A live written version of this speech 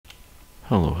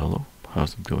Hello, hello,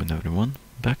 how's it going everyone?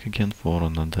 Back again for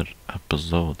another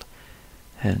episode.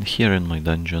 And here in my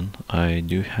dungeon I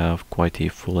do have quite a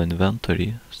full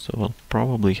inventory, so I'll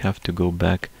probably have to go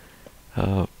back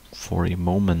for a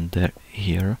moment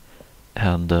here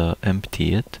and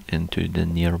empty it into the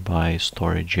nearby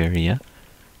storage area.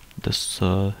 This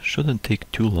shouldn't take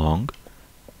too long,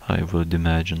 I would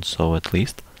imagine so at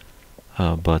least,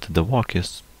 but the walk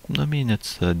is,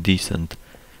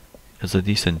 it's a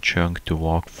decent chunk to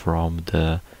walk from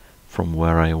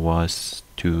where I was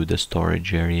to the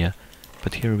storage area.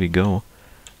 But here we go.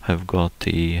 I've got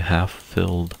a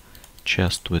half-filled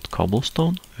chest with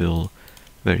cobblestone. We'll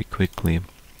very quickly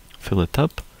fill it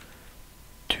up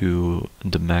to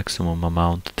the maximum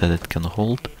amount that it can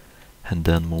hold, and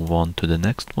then move on to the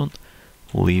next one,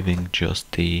 leaving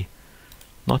just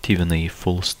not even a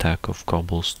full stack of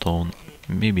cobblestone.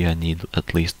 Maybe I need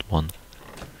at least one.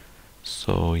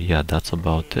 So yeah, that's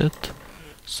about it.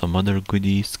 Some other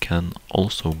goodies can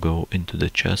also go into the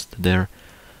chest there.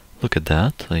 Look at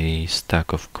that, a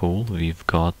stack of coal we've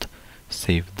got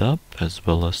saved up, as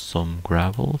well as some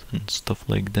gravel and stuff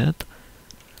like that.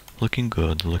 Looking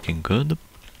good, looking good.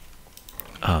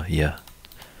 Yeah,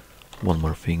 one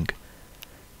more thing.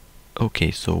 Okay,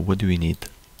 so what do we need?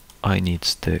 I need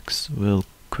sticks. We'll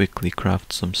quickly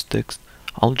craft some sticks.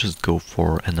 I'll just go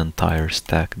for an entire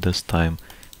stack this time.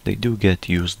 They do get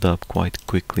used up quite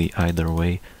quickly either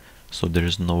way, so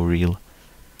there's no real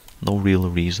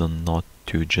reason not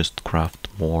to just craft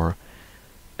more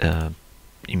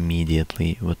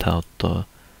immediately without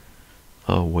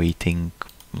waiting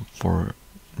for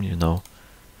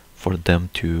for them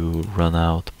to run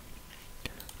out.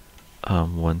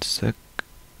 One sec,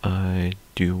 I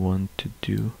do want to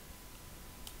do.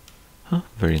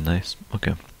 Very nice.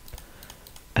 Okay,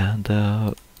 and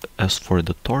as for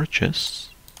the torches,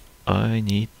 I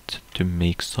need to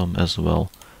make some as well.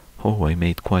 Oh, I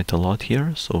made quite a lot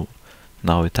here, so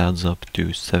now it adds up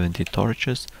to 70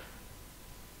 torches,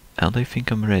 and I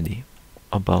think I'm ready.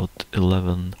 About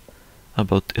 11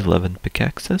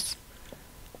 pickaxes,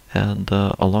 and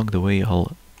along the way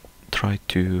I'll try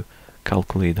to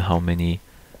calculate how many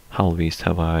halves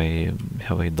have I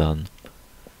done.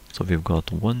 So we've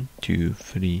got 1, 2,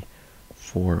 3,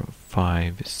 4,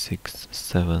 5, 6,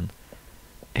 7,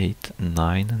 8,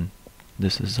 9, and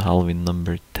this is halving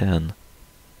number 10.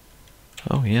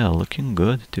 Oh yeah, looking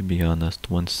good, to be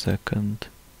honest. 1 second.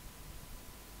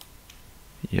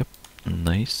 Yep,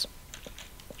 nice.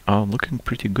 Looking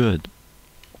pretty good.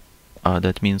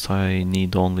 That means I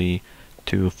need only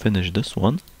to finish this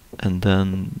one, and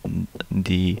then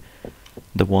the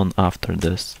one after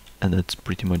this, and it's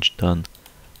pretty much done.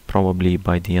 Probably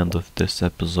by the end of this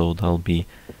episode I'll be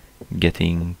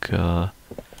getting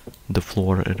the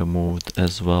floor removed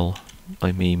as well.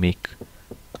 I may make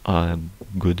a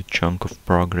good chunk of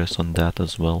progress on that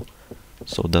as well,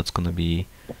 so that's gonna be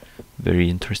very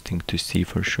interesting to see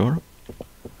for sure.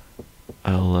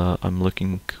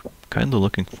 I'm kinda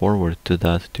looking forward to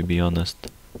that, to be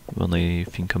honest, when I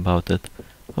think about it.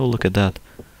 Oh, look at that.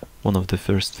 One of the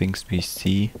first things we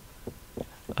see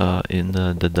in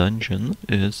the dungeon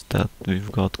is that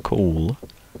we've got coal.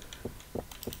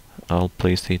 I'll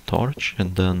place a torch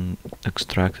and then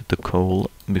extract the coal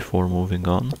before moving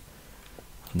on.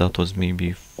 That was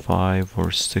maybe 5 or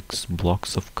 6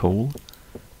 blocks of coal,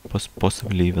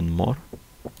 possibly even more.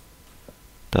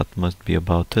 That must be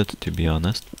about it, to be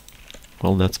honest.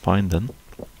 Well, that's fine then.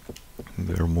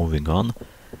 We're moving on.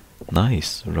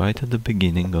 Nice, right at the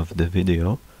beginning of the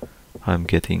video I'm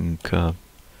getting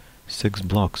 6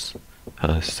 blocks,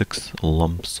 6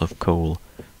 lumps of coal,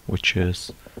 which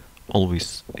is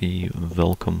always a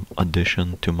welcome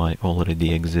addition to my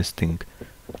already existing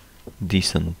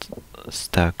decent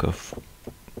stack of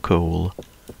coal,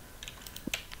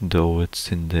 though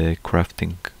it's in the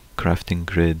crafting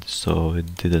grid, so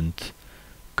it didn't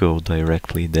go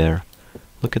directly there.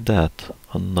 Look at that,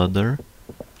 another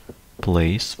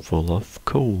place full of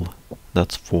coal.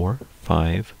 That's 4,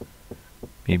 5,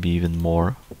 maybe even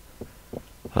more.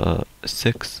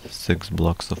 6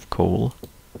 blocks of coal,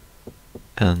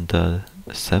 and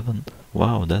 7.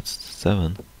 Wow, that's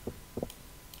 7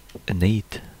 and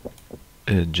 8.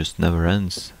 It just never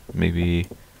ends. Maybe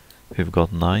we've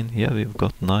got 9. Yeah, we've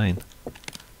got 9.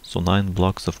 So 9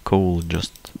 blocks of coal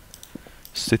just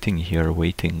sitting here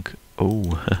waiting.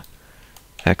 Oh,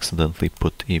 accidentally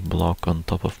put a block on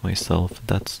top of myself.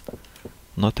 That's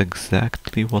not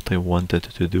exactly what I wanted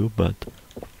to do, but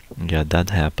yeah, that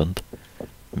happened,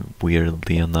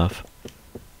 weirdly enough.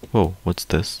 Whoa, what's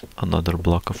this? Another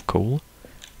block of coal?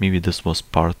 Maybe this was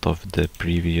part of the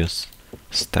previous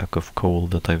stack of coal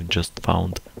that I've just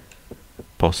found.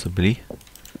 possibly,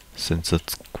 since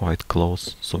it's quite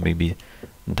close, so maybe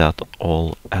that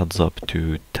all adds up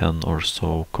to 10 or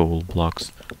so coal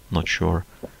blocks. Not sure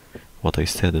what I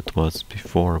said it was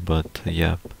before, but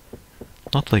yeah,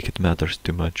 not like it matters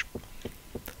too much.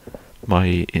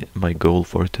 My goal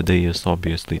for today is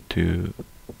obviously to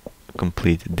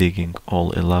complete digging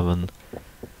all 11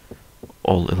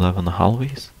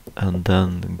 hallways and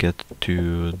then get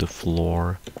to the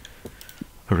floor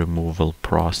removal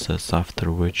process, after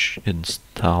which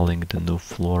installing the new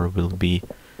floor will be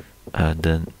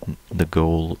the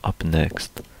goal up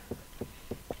next.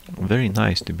 Very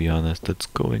nice, to be honest. It's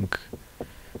going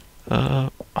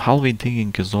hallway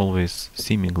digging is always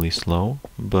seemingly slow,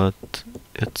 but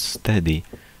it's steady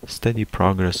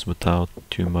progress without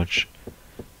too much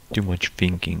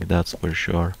thinking, that's for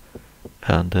sure.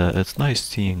 And it's nice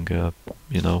seeing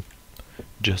you know,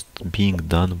 just being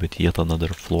done with yet another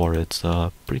floor. It's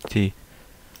a pretty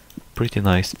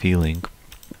nice feeling.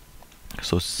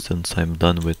 So since I'm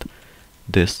done with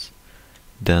this,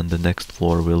 then the next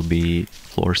floor will be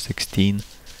floor 16.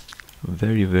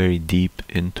 Very deep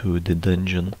into the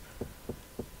dungeon.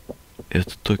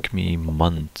 It took me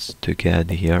months to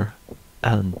get here,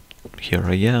 and here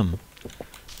I am.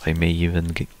 I may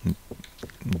even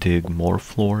dig more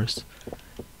floors,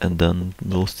 and then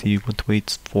we'll see what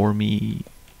waits for me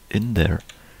in there.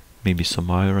 Maybe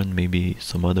some iron, maybe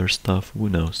some other stuff, who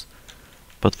knows.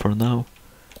 But for now,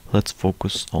 let's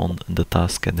focus on the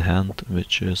task at hand,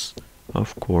 which is,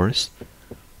 of course,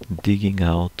 digging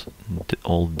out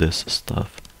all this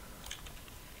stuff.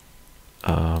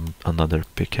 Another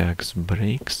pickaxe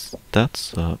breaks.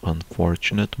 That's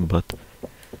unfortunate, but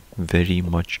very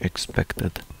much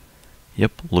expected.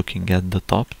 Yep, looking at the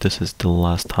top, this is the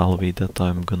last hallway that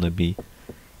I'm gonna be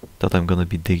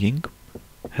digging,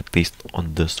 at least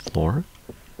on this floor.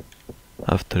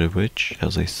 After which,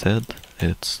 as I said,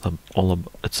 it's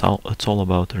all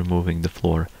about removing the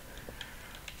floor.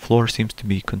 Floor seems to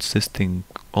be consisting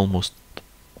almost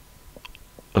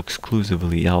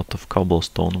exclusively out of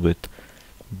cobblestone, with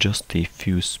just a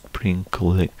few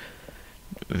sprinkles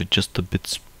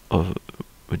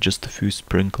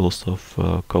of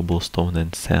cobblestone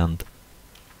and sand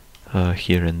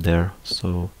here and there.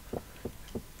 So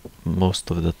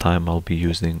most of the time I'll be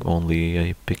using only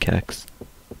a pickaxe.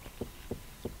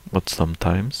 But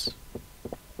sometimes,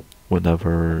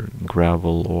 whenever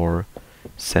gravel or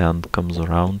sand comes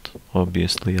around,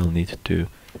 obviously I'll need to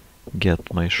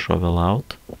get my shovel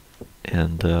out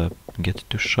and get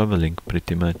to shoveling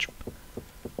pretty much.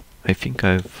 I think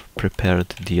I've prepared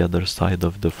the other side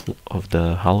of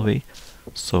the hallway,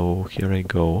 so here I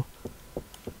go.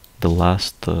 The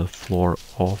last floor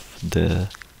of the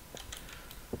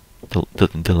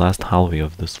last hallway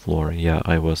of this floor. Yeah,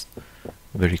 I was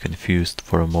very confused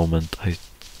for a moment,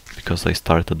 because I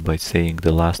started by saying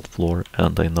the last floor,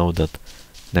 and I know that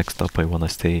next up I wanna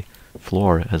say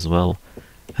floor as well,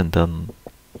 and then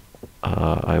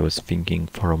I was thinking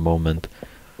for a moment,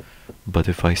 but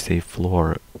if I say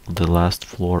floor, the last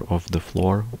floor of the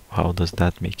floor, how does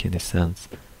that make any sense?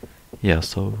 Yeah,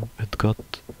 so it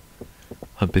got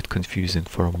a bit confusing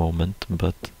for a moment,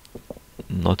 but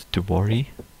not to worry.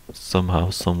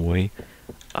 Somehow, some way,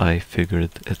 I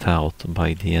figured it out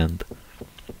by the end.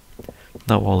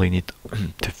 Now all I need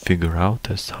to figure out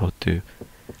is how to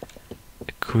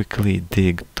quickly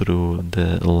dig through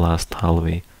the last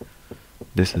hallway.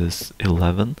 This is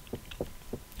 11,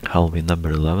 hallway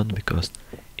number 11, because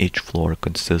each floor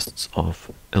consists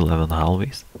of 11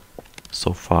 hallways.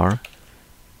 So far,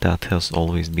 that has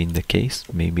always been the case.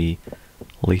 Maybe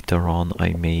later on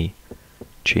I may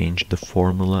change the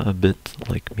formula a bit,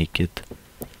 like make it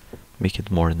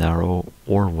more narrow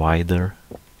or wider,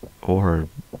 or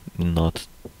not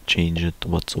change it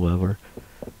whatsoever.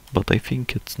 But I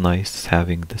think it's nice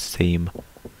having the same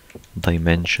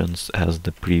dimensions as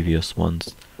the previous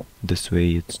ones. This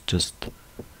way it's just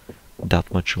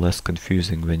that much less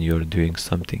confusing when you're doing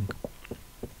something.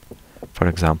 For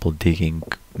example, digging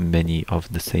many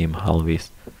of the same hallways.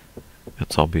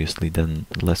 It's obviously then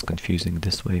less confusing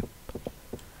this way.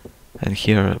 And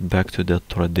here back to the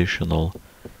traditional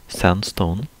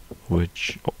sandstone,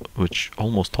 which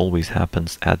almost always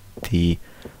happens at the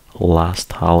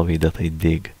last hallway that I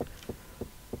dig.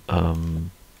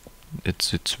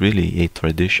 It's really a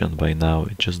tradition by now.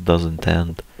 It just doesn't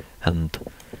end, and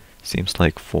seems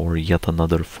like for yet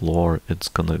another floor it's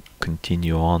gonna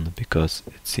continue on, because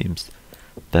it seems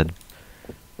that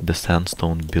the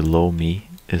sandstone below me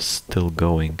is still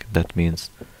going. That means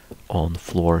on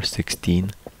floor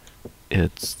 16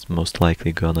 it's most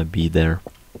likely gonna be there.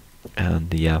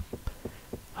 And yeah,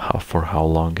 for how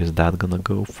long is that gonna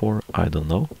go for? I don't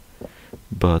know.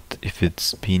 but if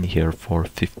it's been here for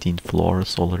 15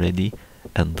 floors already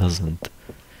and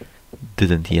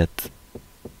didn't yet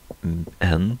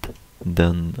end,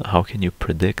 then how can you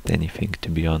predict anything, to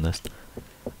be honest?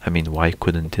 I mean, why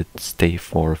couldn't it stay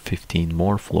for 15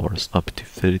 more floors, up to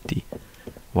 30?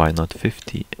 Why not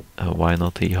 50? Why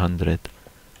not 100?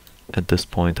 At this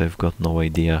point I've got no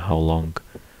idea how long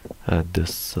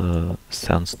this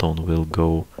sandstone will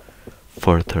go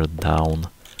further down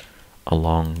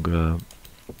along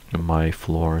my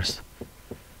floors.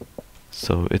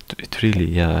 So it really,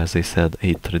 yeah, as I said,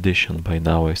 a tradition by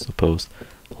now, I suppose.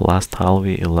 Last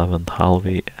halvey, 11th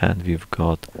halvey, and we've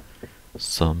got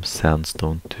some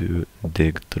sandstone to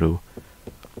dig through.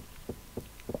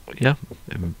 Yeah,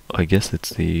 I guess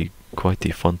it's quite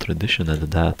a fun tradition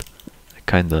at that.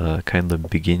 Kinda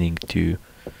beginning to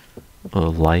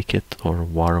like it or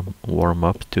warm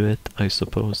up to it, I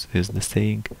suppose, is the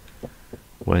saying.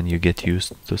 When you get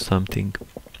used to something.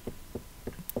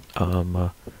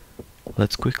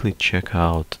 Let's quickly check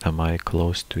out, am I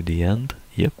close to the end?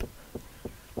 Yep.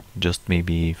 Just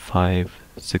maybe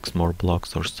 5-6 more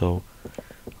blocks or so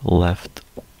left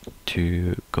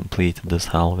to complete this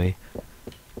halvey.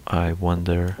 I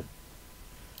wonder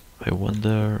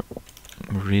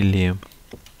really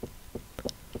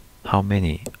how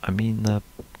many. I mean,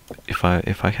 if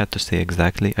I had to say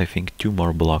exactly, I think 2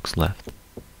 more blocks left.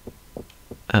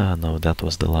 No, that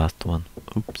was the last one.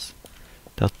 Oops.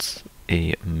 That's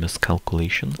a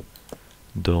miscalculation,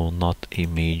 though not a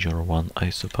major one, I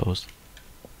suppose.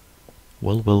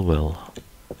 Well.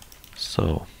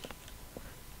 So,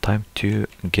 time to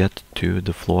get to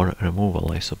the floor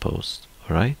removal, I suppose,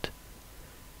 right?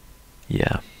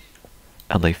 Yeah.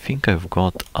 And I think I've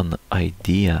got an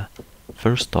idea.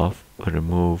 First off,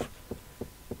 remove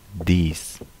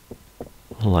these,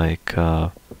 like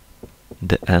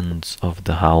the ends of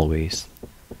the hallways,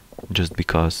 just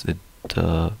because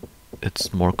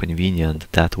it's more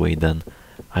convenient that way. Then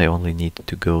I only need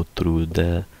to go through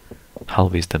the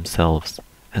hallways themselves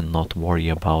and not worry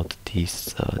about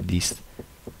these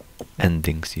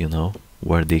endings, you know,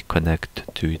 where they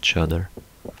connect to each other.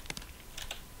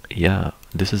 Yeah,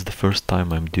 this is the first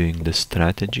time I'm doing this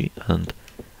strategy, and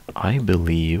I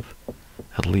believe,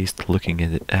 at least looking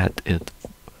at it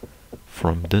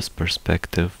from this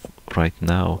perspective right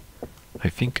now, I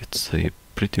think it's a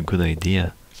pretty good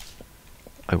idea.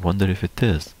 I wonder if it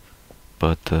is,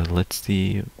 but let's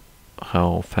see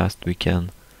how fast we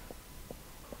can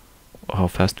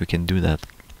do that.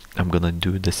 I'm gonna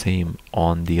do the same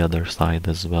on the other side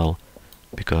as well,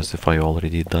 because if I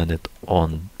already done it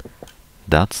on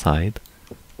that side,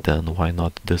 then why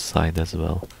not this side as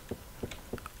well?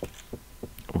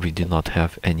 We do not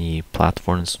have any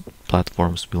platforms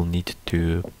we'll need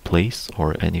to place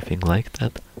or anything like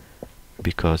that,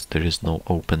 because there is no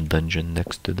open dungeon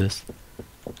next to this.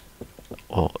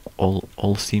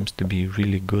 All seems to be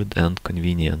really good and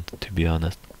convenient, to be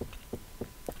honest.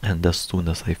 And as soon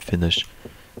as I finish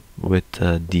with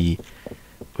the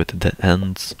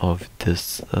ends of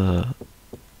this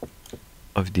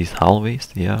of these hallways,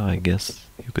 yeah, I guess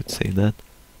you could say that.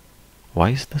 Why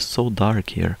is this so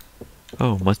dark here?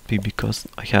 Oh, must be because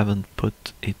I haven't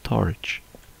put a torch.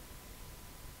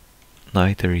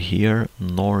 Neither here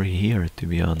nor here, to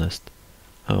be honest.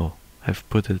 Oh, I've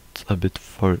put it a bit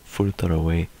further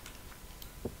away.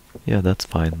 Yeah, that's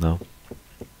fine now.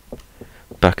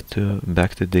 Back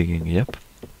to digging, yep.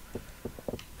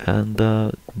 And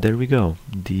there we go.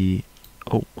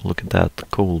 Oh, look at that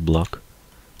coal block.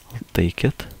 I'll take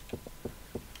it.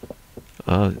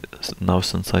 Now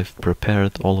since I've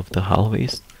prepared all of the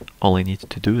hallways, all I need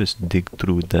to do is dig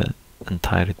through the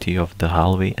entirety of the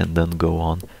hallway and then go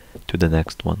on to the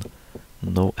next one.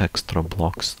 No extra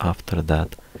blocks after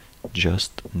that,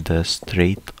 just the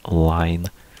straight line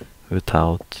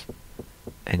without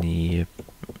any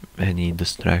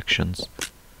distractions.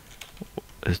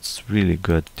 It's really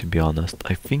good, to be honest.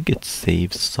 I think it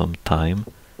saves some time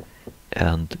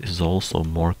and is also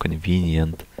more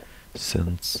convenient,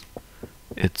 since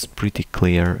it's pretty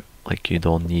clear, like you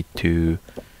don't need to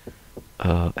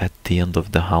at the end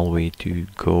of the hallway to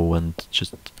go and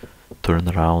just turn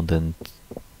around and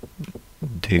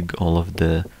dig all of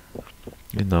the,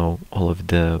 you know, all of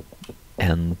the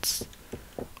ends,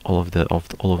 all of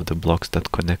the blocks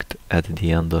that connect at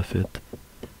the end of it.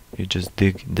 You just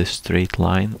dig the straight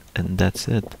line and that's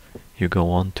it. You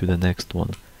go on to the next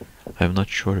one. I'm not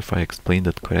sure if I explained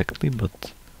it correctly,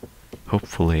 but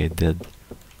hopefully I did.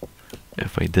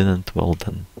 If I didn't, well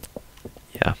then,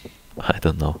 yeah, I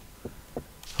don't know.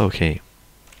 Okay,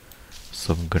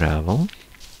 some gravel.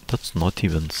 That's not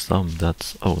even some,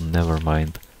 that's, oh, never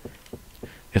mind.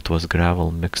 it was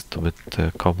gravel mixed with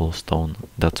cobblestone.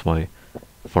 That's why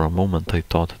for a moment I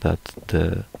thought that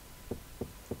the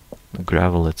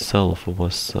gravel itself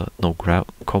was no,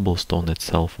 cobblestone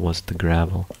itself was the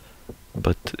gravel,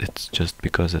 but it's just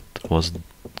because it was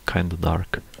kinda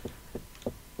dark.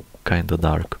 Kinda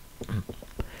dark.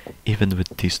 Even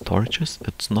with these torches,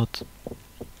 it's not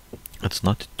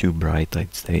too bright,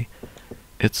 I'd say.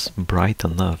 It's bright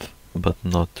enough, but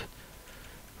not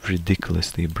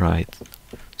ridiculously bright.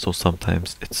 So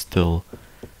sometimes it's still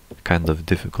kind of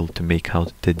difficult to make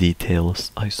out the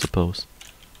details, I suppose.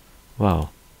 Wow.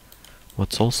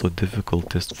 What's also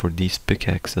difficult is for these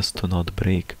pickaxes to not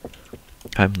break.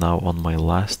 I'm now on my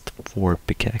last 4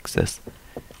 pickaxes.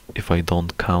 If I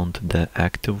don't count the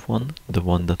active one, the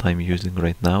one that I'm using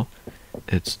right now,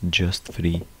 it's just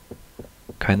 3.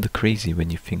 Kinda crazy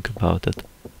when you think about it.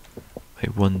 I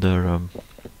wonder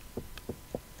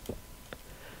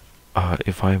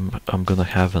if I'm gonna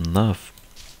have enough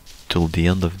till the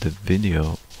end of the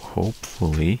video,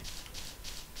 hopefully.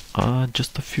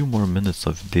 Just a few more minutes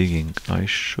of digging, I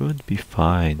should be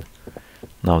fine,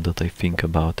 now that I think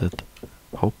about it.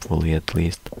 Hopefully, at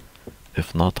least.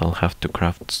 If not, I'll have to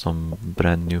craft some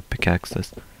brand new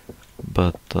pickaxes.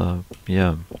 But,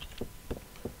 yeah.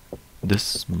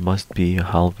 This must be a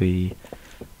hallway.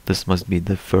 This must be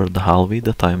the 3rd hallway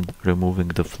that I'm removing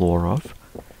the floor of.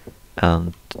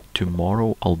 And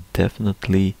tomorrow I'll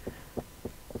definitely...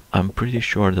 I'm pretty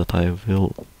sure that I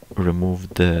will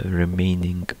remove the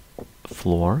remaining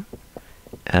floor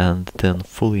and then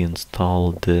fully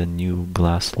install the new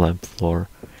glass slab floor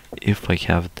if I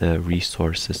have the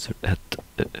resources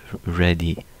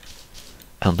ready.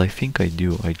 And I think I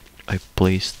do. I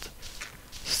placed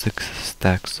 6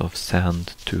 stacks of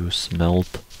sand to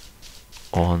smelt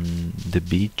on the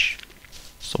beach,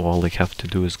 so all I have to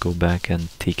do is go back and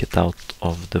take it out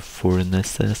of the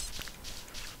furnaces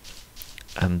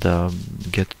and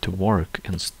get to work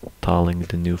installing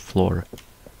the new floor.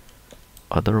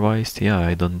 Otherwise, yeah,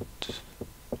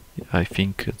 I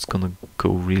think it's gonna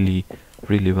go really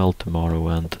well tomorrow,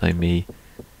 and I may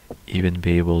even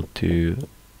be able to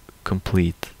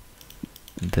complete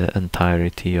the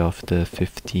entirety of the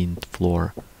 15th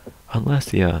floor.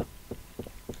 Unless, yeah,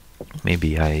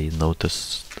 maybe I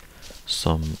noticed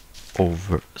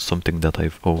something that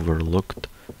I've overlooked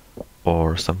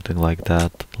or something like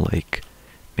that, like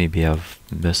maybe I've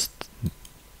missed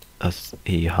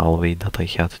a hallway that I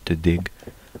had to dig,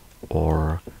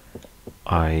 or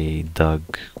I dug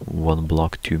 1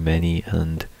 block too many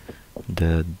and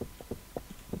the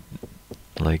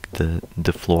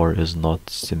floor is not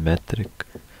symmetric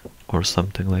or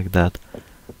something like that.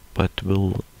 But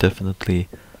we'll definitely...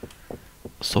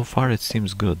 So far it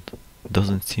seems good.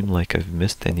 Doesn't seem like I've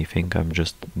missed anything. I'm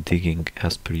just digging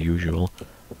as per usual.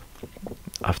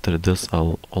 After this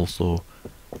I'll also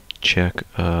check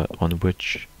on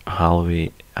which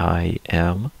hallway I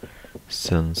am,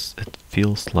 since it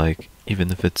feels like,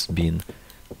 even if it's been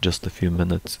just a few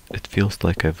minutes, it feels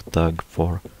like I've dug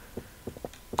for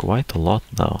quite a lot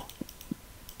now.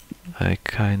 I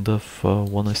kind of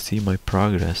want to see my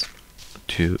progress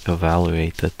to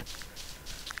evaluate it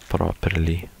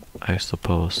properly, I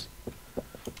suppose.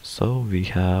 So we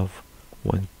have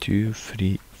 1, 2,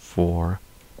 3, 4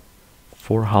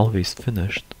 hallways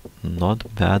finished.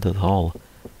 Not bad at all.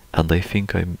 And I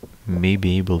think I may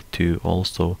be able to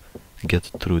also get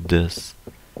through this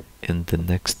in the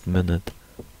next minute.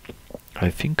 I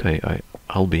think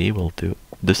I'll be able to.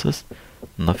 This is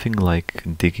nothing like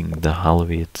digging the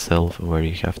hallway itself, where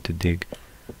you have to dig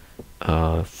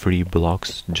 3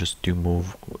 blocks just to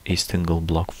move a single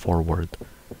block forward.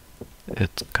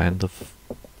 It's kind of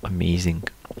amazing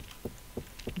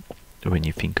when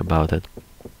you think about it.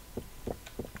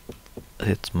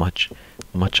 It's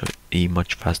a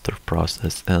much faster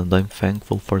process, and I'm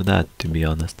thankful for that, to be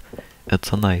honest.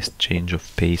 It's a nice change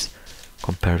of pace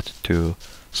compared to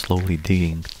slowly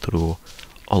digging through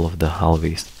all of the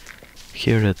hallways.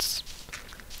 Here it's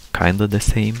kinda the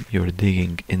same. You're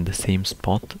digging in the same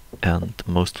spot and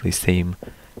mostly same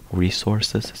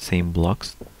resources, same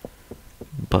blocks,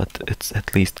 but it's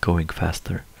at least going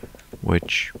faster,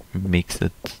 which makes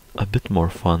it a bit more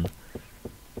fun.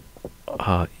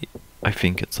 I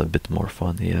think it's a bit more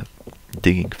fun, yeah.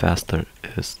 Digging faster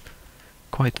is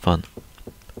quite fun.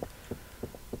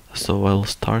 So I'll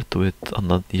start with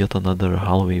yet another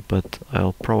hallway, but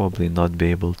I'll probably not be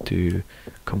able to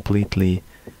completely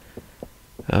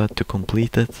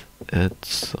complete it.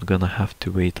 It's gonna have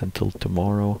to wait until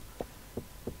tomorrow,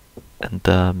 and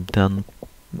then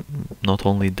not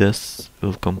only this,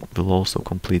 we'll also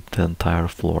complete the entire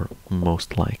floor,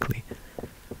 most likely.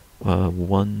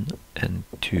 1 and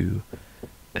 2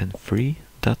 and 3.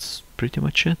 That's pretty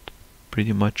much it.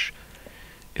 Pretty much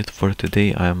it for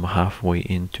today. I am halfway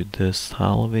into this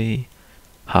hallway,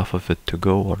 half of it to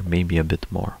go, or maybe a bit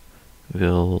more.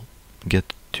 We'll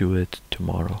get to it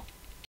tomorrow.